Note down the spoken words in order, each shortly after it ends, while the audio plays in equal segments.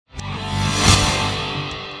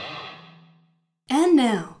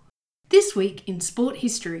now, this week in sport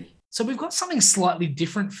history. So we've got something slightly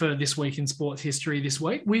different for this week in sports history this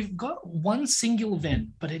week. We've got one single event,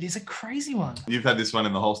 but it is a crazy one. You've had this one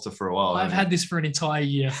in the holster for a while. I've had this for an entire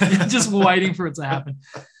year, just waiting for it to happen.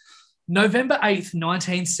 November 8th,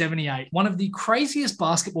 1978, one of the craziest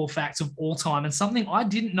basketball facts of all time, and something I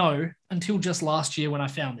didn't know until just last year when I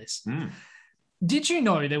found this. Did you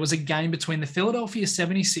know there was a game between the Philadelphia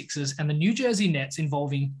 76ers and the New Jersey Nets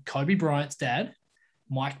involving Kobe Bryant's dad,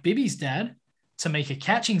 Mike Bibby's dad, Tamika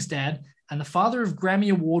Catching's dad, and the father of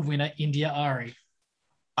Grammy Award winner India Ari?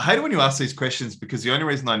 I hate it when you ask these questions because the only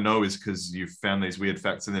reason I know is because you found these weird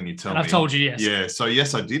facts and then you tell me. And I've told you, yes. Yeah, so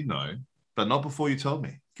yes, I did know, but not before you told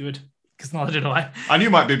me. Good, because neither did I. I knew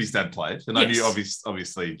Mike Bibby's dad played, and Yes. I knew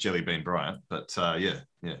obviously Jelly Bean Bryant, but yeah.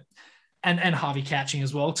 And Harvey Catching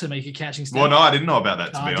as well, Tamika Catching's dad. Well, no, I didn't know about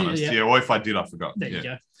that, to be honest. yeah. Yeah, or if I did, I forgot. There you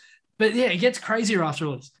go. But yeah, it gets crazier after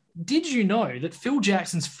all this. Did you know that Phil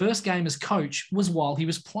Jackson's first game as coach was while he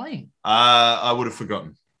was playing? I would have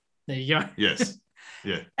forgotten. There you go. Yes.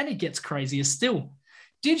 Yeah. And it gets crazier still.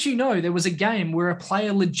 Did you know there was a game where a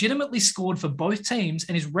player legitimately scored for both teams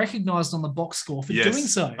and is recognized on the box score for doing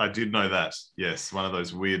so? I did know that. Yes, one of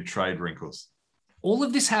those weird trade wrinkles. All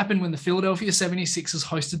of this happened when the Philadelphia 76ers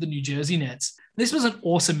hosted the New Jersey Nets. This was an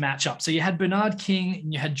awesome matchup. So you had Bernard King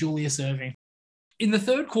and you had Julius Erving. In the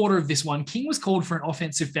third quarter of this one, King was called for an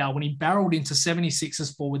offensive foul when he barreled into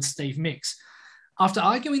 76ers forward Steve Mix. After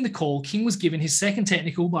arguing the call, King was given his second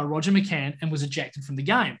technical by Roger McCann and was ejected from the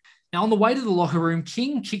game. Now, on the way to the locker room,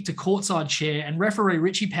 King kicked a courtside chair and referee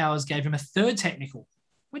Richie Powers gave him a third technical,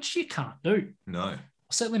 which you can't do. No.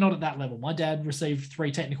 Certainly not at that level. My dad received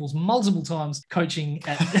 3 technicals multiple times coaching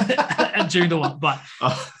at Joondalup, but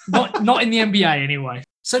not in the NBA anyway.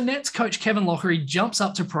 So Nets coach Kevin Lockery jumps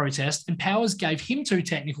up to protest and Powers gave him 2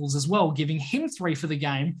 technicals as well, giving him 3 for the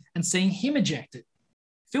game and seeing him ejected.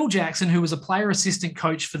 Phil Jackson, who was a player assistant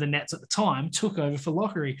coach for the Nets at the time, took over for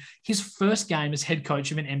Lockery, his first game as head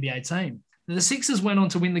coach of an NBA team. The Sixers went on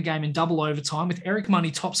to win the game in double overtime with Eric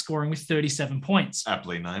Money top scoring with 37 points.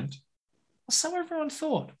 Aptly named. So everyone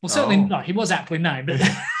thought. Well, certainly, no, he was aptly named, but,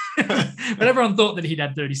 but everyone thought that he'd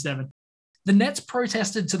had 37. The Nets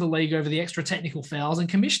protested to the league over the extra technical fouls, and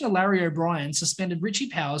Commissioner Larry O'Brien suspended Richie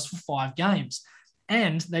Powers for 5 games.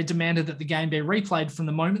 And they demanded that the game be replayed from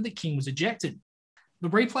the moment that King was ejected. The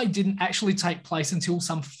replay didn't actually take place until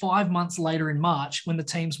some 5 months later in March when the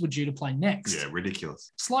teams were due to play next. Yeah,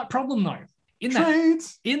 ridiculous. Slight problem, though. In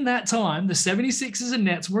that time, the 76ers and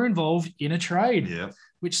Nets were involved in a trade,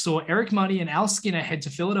 which saw Eric Money and Al Skinner head to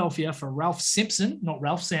Philadelphia for Ralph Simpson, not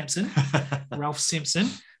Ralph Sampson, Ralph Simpson,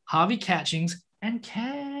 Harvey Catchings, and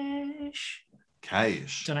cash.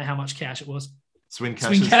 Cash. Don't know how much cash it was. Swin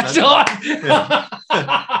Cash.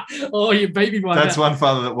 Oh, you beat me by That's one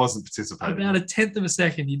father that wasn't participating. About a tenth of a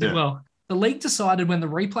second. You did well. The league decided when the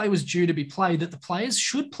replay was due to be played that the players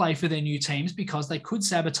should play for their new teams because they could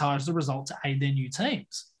sabotage the result to aid their new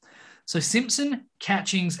teams. So Simpson,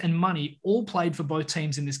 Catchings, and Money all played for both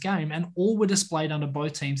teams in this game and all were displayed under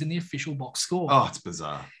both teams in the official box score. Oh, it's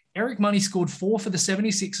bizarre. Eric Money scored 4 for the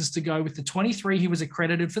 76ers to go with the 23 he was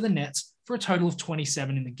accredited for the Nets for a total of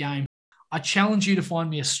 27 in the game. I challenge you to find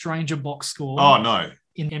me a stranger box score. Oh, no.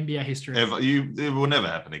 In NBA history. It will never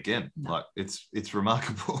happen again. No. Like it's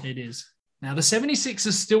remarkable. It is. Now, the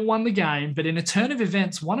 76ers still won the game, but in a turn of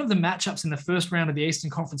events, one of the matchups in the first round of the Eastern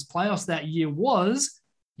Conference playoffs that year was,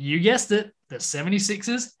 you guessed it, the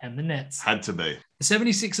 76ers and the Nets. Had to be. The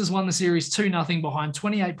 76ers won the series 2-0 behind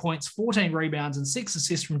 28 points, 14 rebounds, and 6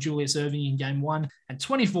 assists from Julius Erving in Game 1, and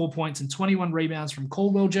 24 points and 21 rebounds from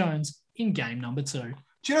Caldwell Jones in Game number 2.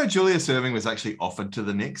 Do you know Julius Erving was actually offered to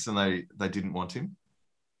the Knicks and they didn't want him?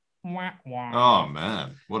 Wah, wah. Oh,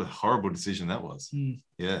 man. What a horrible decision that was.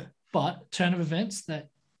 Yeah. But turn of events, that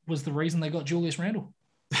was the reason they got Julius Randle.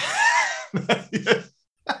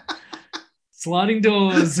 Sliding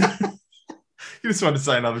doors. You just wanted to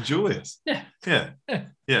say another Julius. Yeah.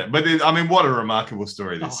 But what a remarkable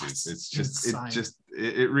story this is.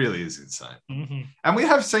 It really is insane. Mm-hmm. And we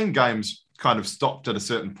have seen games kind of stopped at a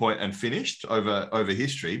certain point and finished over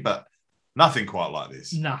history, but nothing quite like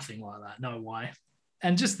this. Nothing like that. No way.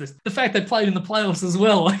 And just the fact they played in the playoffs as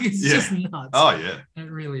well, it's just nuts. Oh, yeah. It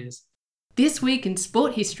really is. This week in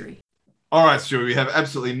sport history. All right, Stuart, we have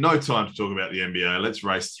absolutely no time to talk about the NBA. Let's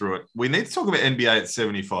race through it. We need to talk about NBA at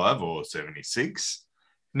 75 or 76.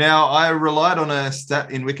 Now, I relied on a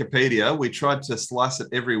stat in Wikipedia. We tried to slice it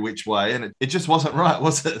every which way, and it just wasn't right,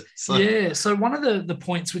 was it? So one of the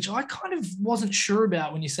points, which I kind of wasn't sure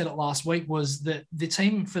about when you said it last week, was that the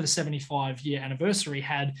team for the 75-year anniversary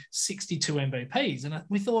had 62 MVPs. And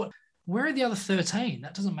we thought, Where are the other 13?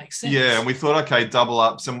 That doesn't make sense. Yeah, and we thought, okay, double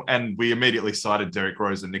up some, and we immediately cited Derrick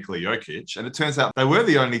Rose and Nikola Jokic, and it turns out they were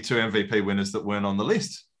the only 2 MVP winners that weren't on the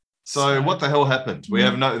list. So what the hell happened? We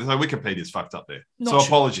have so Wikipedia's fucked up there. So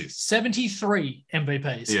apologies. 73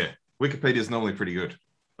 MVPs. Yeah, Wikipedia's normally pretty good,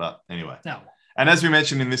 but anyway. No. And as we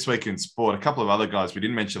mentioned in This Week in Sport, a couple of other guys we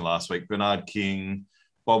didn't mention last week, Bernard King,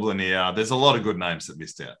 Bob Lanier. There's a lot of good names that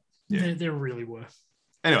missed out. Yeah, there really were.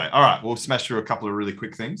 Anyway, all right, we'll smash through a couple of really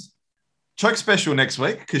quick things. Choke special next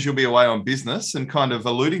week because you'll be away on business and kind of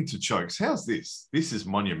alluding to chokes. How's this? This is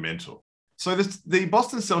monumental. So the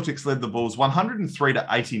Boston Celtics led the Bulls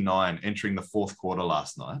 103-89 entering the fourth quarter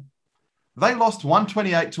last night. They lost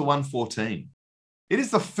 128-114. It is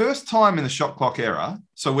the first time in the shot clock era,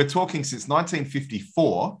 so we're talking since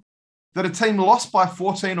 1954, that a team lost by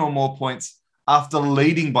 14 or more points after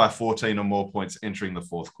leading by 14 or more points entering the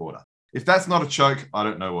fourth quarter. If that's not a choke, I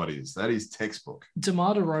don't know what is. That is textbook.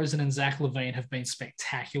 DeMar DeRozan and Zach LaVine have been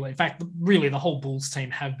spectacular. In fact, really, the whole Bulls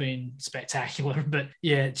team have been spectacular. But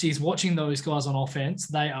yeah, geez, watching those guys on offense,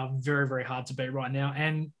 they are very, very hard to beat right now.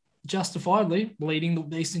 And justifiably leading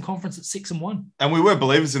the Eastern Conference at 6-1. And we were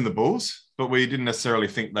believers in the Bulls, but we didn't necessarily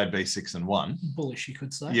think they'd be 6-1. Bullish, you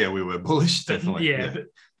could say. Yeah, we were bullish, definitely. Yeah.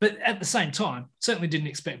 But at the same time, certainly didn't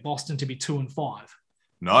expect Boston to be 2-5.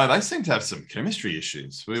 No, they seem to have some chemistry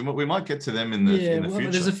issues. We might get to them in the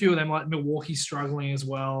future. There's a few of them, like Milwaukee's struggling as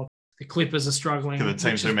well. The Clippers are struggling. The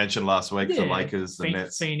teams we mentioned last week, the Lakers, the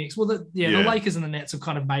Nets. Phoenix. Well, the Lakers and the Nets have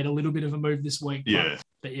kind of made a little bit of a move this week.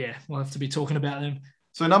 But yeah, we'll have to be talking about them.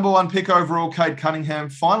 So number 1 pick overall, Cade Cunningham,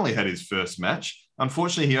 finally had his first match.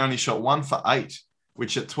 Unfortunately, he only shot 1 for 8,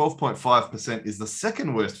 which at 12.5% is the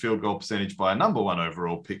second worst field goal percentage by a number 1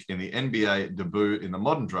 overall pick in the NBA debut in the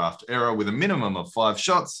modern draft era with a minimum of 5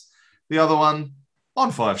 shots. The other one,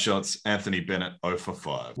 on 5 shots, Anthony Bennett, 0 for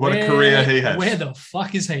 5. What a career he has. Where the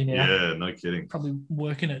fuck is he now? Yeah, no kidding. Probably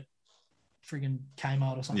working at friggin'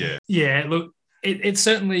 Kmart or something. Yeah. Yeah, look, it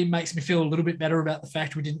certainly makes me feel a little bit better about the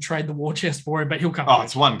fact we didn't trade the war chest for him, but he'll come good.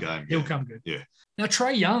 It's one game. He'll come good. Yeah. Now,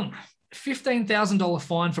 Trae Young, $15,000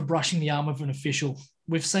 fine for brushing the arm of an official.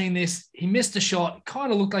 We've seen this. He missed a shot,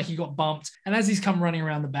 kind of looked like he got bumped. And as he's come running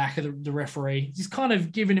around the back of the referee, he's kind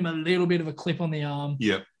of given him a little bit of a clip on the arm.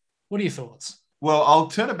 Yep. What are your thoughts? Well, I'll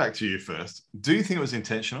turn it back to you first. Do you think it was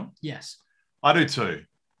intentional? Yes. I do too.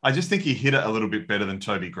 I just think he hit it a little bit better than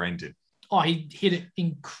Toby Green did. Oh, he hit it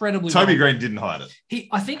incredibly Toby well. Green didn't hide it.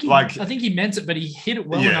 I think he meant it, but he hit it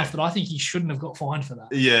well enough that I think he shouldn't have got fined for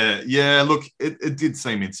that. Yeah. Look, it did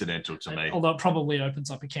seem incidental to me. Although it probably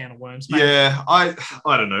opens up a can of worms. Maybe. Yeah, I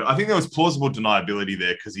don't know. I think there was plausible deniability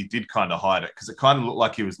there because he did kind of hide it because it kind of looked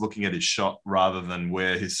like he was looking at his shot rather than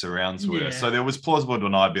where his surrounds were. Yeah. So there was plausible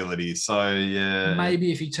deniability. So yeah.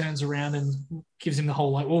 Maybe if he turns around and gives him the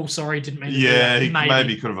whole sorry, didn't mean to do that. He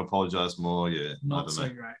maybe could have apologized more. Yeah. Not so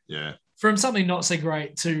great. Yeah. From something not so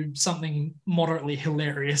great to something moderately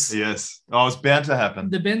hilarious. Yes. Oh, it's bound to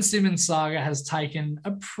happen. The Ben Simmons saga has taken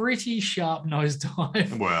a pretty sharp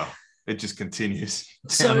nosedive. Well, it just continues.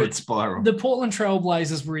 So spiral. The Portland Trail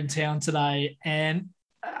Blazers were in town today, and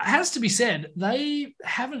it has to be said, they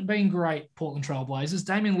haven't been great, Portland Trail Blazers.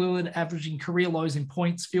 Damian Lillard averaging career lows in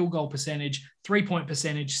points, field goal percentage, 3-point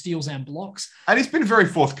percentage, steals and blocks. And he's been very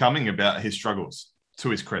forthcoming about his struggles. To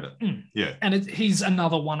his credit. Yeah. And he's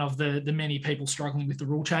another one of the many people struggling with the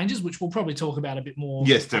rule changes, which we'll probably talk about a bit more.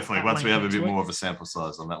 Yes, definitely. Once we have a bit more of a sample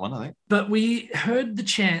size on that one, I think. But we heard the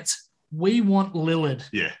chant, we want Lillard.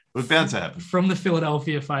 Yeah, it was bound to happen. From the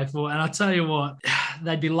Philadelphia faithful. And I tell you what,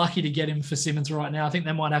 they'd be lucky to get him for Simmons right now. I think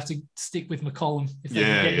they might have to stick with McCollum if they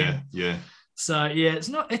can get him. Yeah. So, yeah,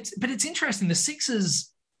 but it's interesting. The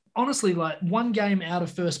Sixers, honestly, like one game out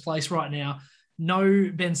of first place right now. No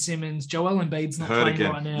Ben Simmons. Joel Embiid's not playing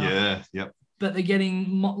again. Right now. Yeah, yep. But they're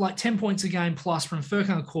getting like 10 points a game plus from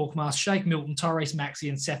Furkan Korkmaz, Shake Milton, Tyrese Maxey,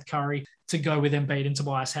 and Seth Curry to go with Embiid and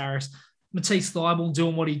Tobias Harris. Matisse Thybulle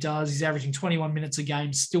doing what he does. He's averaging 21 minutes a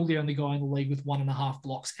game, still the only guy in the league with 1.5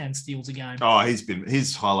 blocks and steals a game. Oh,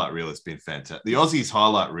 his highlight reel has been fantastic. The Aussies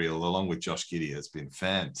highlight reel, along with Josh Giddey, has been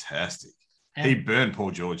fantastic. And he burned Paul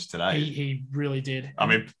George today. He really did. I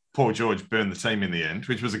mean, Paul George burned the team in the end,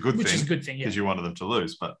 which was a good thing. Which is a good thing, yeah. Because you wanted them to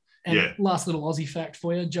lose. But and last little Aussie fact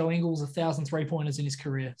for you, Joe Ingles, 1,000 3-pointers in his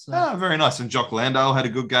career. So. Very nice. And Jock Landale had a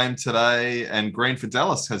good game today. And Green for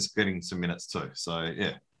Dallas has getting some minutes too. So,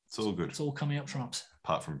 yeah, it's all good. It's all coming up trumps.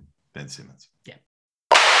 Apart from Ben Simmons. Yeah.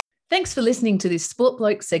 Thanks for listening to this Sport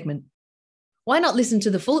Bloke segment. Why not listen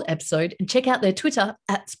to the full episode and check out their Twitter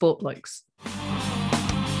 @SportBlokes.